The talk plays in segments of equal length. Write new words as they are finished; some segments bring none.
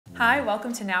Hi,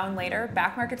 welcome to Now and Later,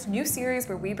 Backmarket's new series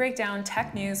where we break down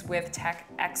tech news with tech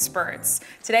experts.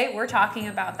 Today, we're talking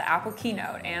about the Apple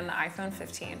Keynote and the iPhone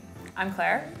 15. I'm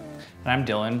Claire. And I'm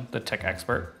Dylan, the tech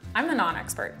expert. I'm the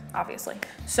non-expert, obviously.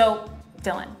 So,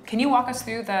 Dylan, can you walk us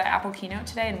through the Apple Keynote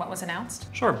today and what was announced?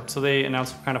 Sure. So they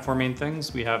announced kind of four main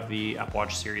things. We have the Apple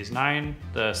Watch Series 9,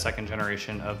 the second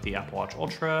generation of the Apple Watch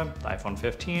Ultra, the iPhone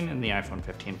 15, and the iPhone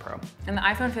 15 Pro. And the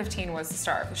iPhone 15 was the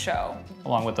star of the show.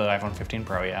 Along with the iPhone 15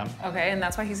 Pro, yeah. Okay, and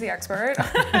that's why he's the expert.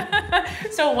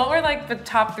 So what were like the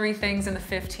top three things in the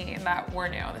 15 that were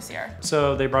new this year?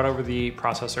 So they brought over the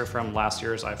processor from last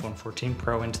year's iPhone 14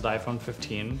 Pro into the iPhone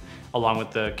 15, along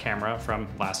with the camera from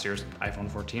last year's iPhone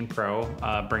 14 Pro,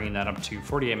 bringing that up to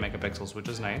 48 megapixels, which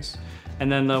is nice.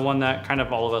 And then the one that kind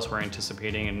of all of us were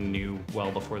anticipating and knew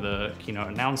well before the keynote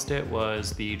announced it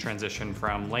was the transition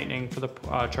from Lightning for the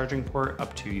charging port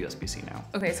up to USB-C now.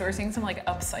 Okay, so we're seeing some like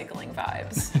upcycling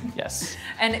vibes. Yes.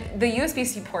 And the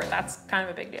USB-C port, that's kind of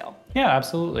a big deal. Yeah,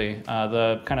 absolutely.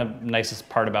 The kind of nicest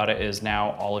part about it is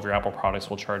now all of your Apple products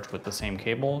will charge with the same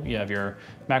cable. You have your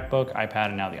MacBook, iPad,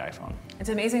 and now the iPhone. It's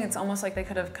amazing. It's almost like they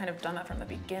could have kind of done that from the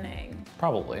beginning.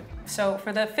 Probably. So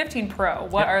for the 15 Pro,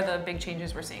 what are the big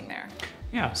changes we're seeing there?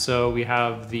 Yeah, so we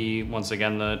have once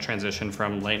again, the transition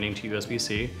from Lightning to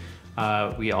USB-C.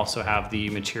 We also have the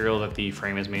material that the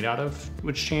frame is made out of,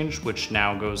 which changed, which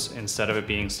now goes, instead of it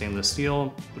being stainless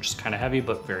steel, which is kind of heavy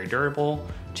but very durable,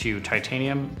 to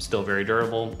titanium, still very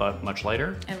durable, but much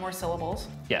lighter. And more syllables.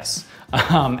 Yes.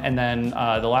 And then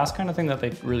the last kind of thing that they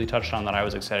really touched on that I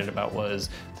was excited about was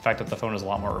the fact that the phone is a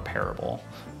lot more repairable,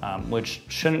 which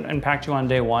shouldn't impact you on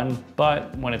day one,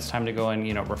 but when it's time to go and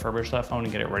refurbish that phone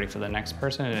and get it ready for the next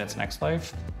person in its next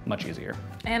life, much easier.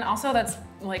 And also that's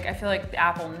like, I feel like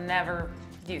Apple never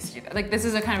used to do that. Like this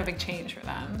is a kind of a big change for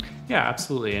them. Yeah,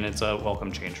 absolutely, and it's a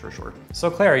welcome change for sure. So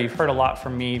Claire, you've heard a lot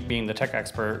from me being the tech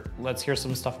expert. Let's hear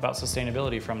some stuff about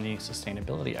sustainability from the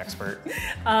sustainability expert.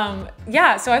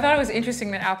 Yeah, so I thought it was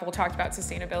interesting that Apple talked about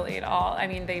sustainability at all. I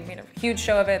mean, they made a huge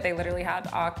show of it. They literally had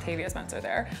Octavia Spencer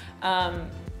there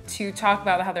to talk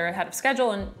about how they're ahead of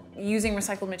schedule and using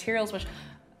recycled materials, which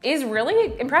is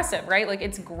really impressive, right? Like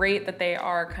it's great that they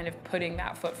are kind of putting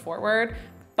that foot forward.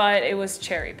 But it was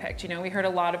cherry picked. We heard a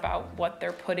lot about what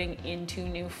they're putting into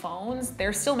new phones.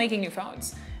 They're still making new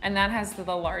phones, and that has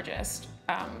the largest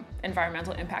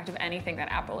environmental impact of anything that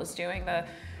Apple is doing. The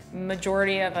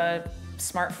majority of a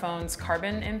smartphone's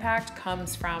carbon impact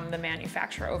comes from the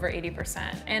manufacturer, over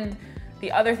 80%. And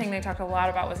the other thing they talked a lot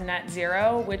about was net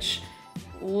zero, which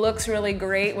looks really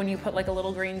great when you put like a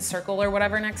little green circle or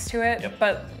whatever next to it. Yep.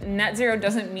 But net zero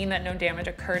doesn't mean that no damage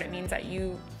occurred. It means that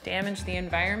you damage the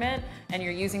environment and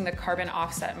you're using the carbon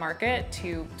offset market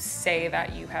to say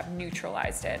that you have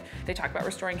neutralized it. They talk about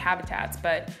restoring habitats,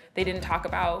 but they didn't talk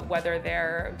about whether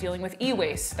they're dealing with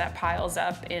e-waste that piles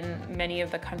up in many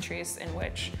of the countries in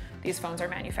which these phones are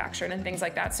manufactured and things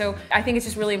like that. So I think it's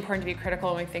just really important to be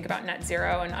critical when we think about net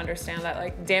zero and understand that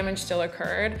like damage still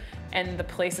occurred and the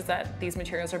places that these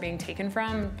materials are being taken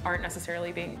from aren't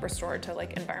necessarily being restored to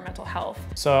like environmental health.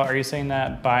 So are you saying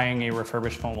that buying a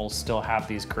refurbished phone will still have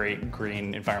these great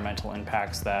green environmental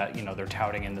impacts that they're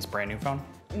touting in this brand new phone?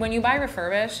 When you buy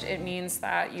refurbished, it means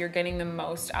that you're getting the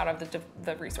most out of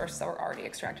the resources that were already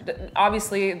extracted.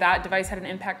 Obviously, that device had an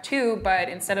impact too, but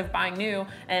instead of buying new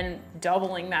and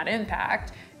doubling that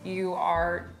impact, you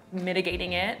are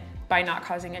mitigating it by not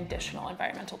causing additional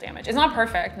environmental damage. It's not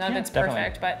perfect, none of it's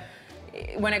perfect, but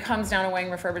when it comes down to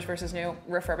weighing refurbished versus new,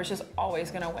 refurbished is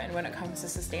always gonna win when it comes to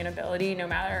sustainability, no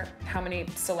matter how many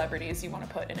celebrities you wanna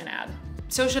put in an ad.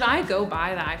 So should I go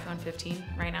buy the iPhone 15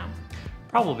 right now?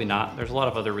 Probably not. There's a lot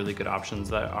of other really good options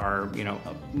that are, a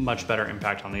much better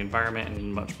impact on the environment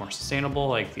and much more sustainable,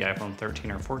 like the iPhone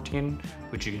 13 or 14,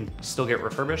 which you can still get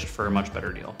refurbished for a much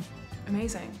better deal.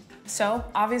 Amazing. So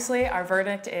obviously our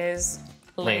verdict is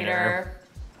later. Later.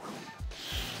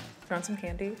 You want some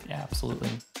candy? Yeah, absolutely.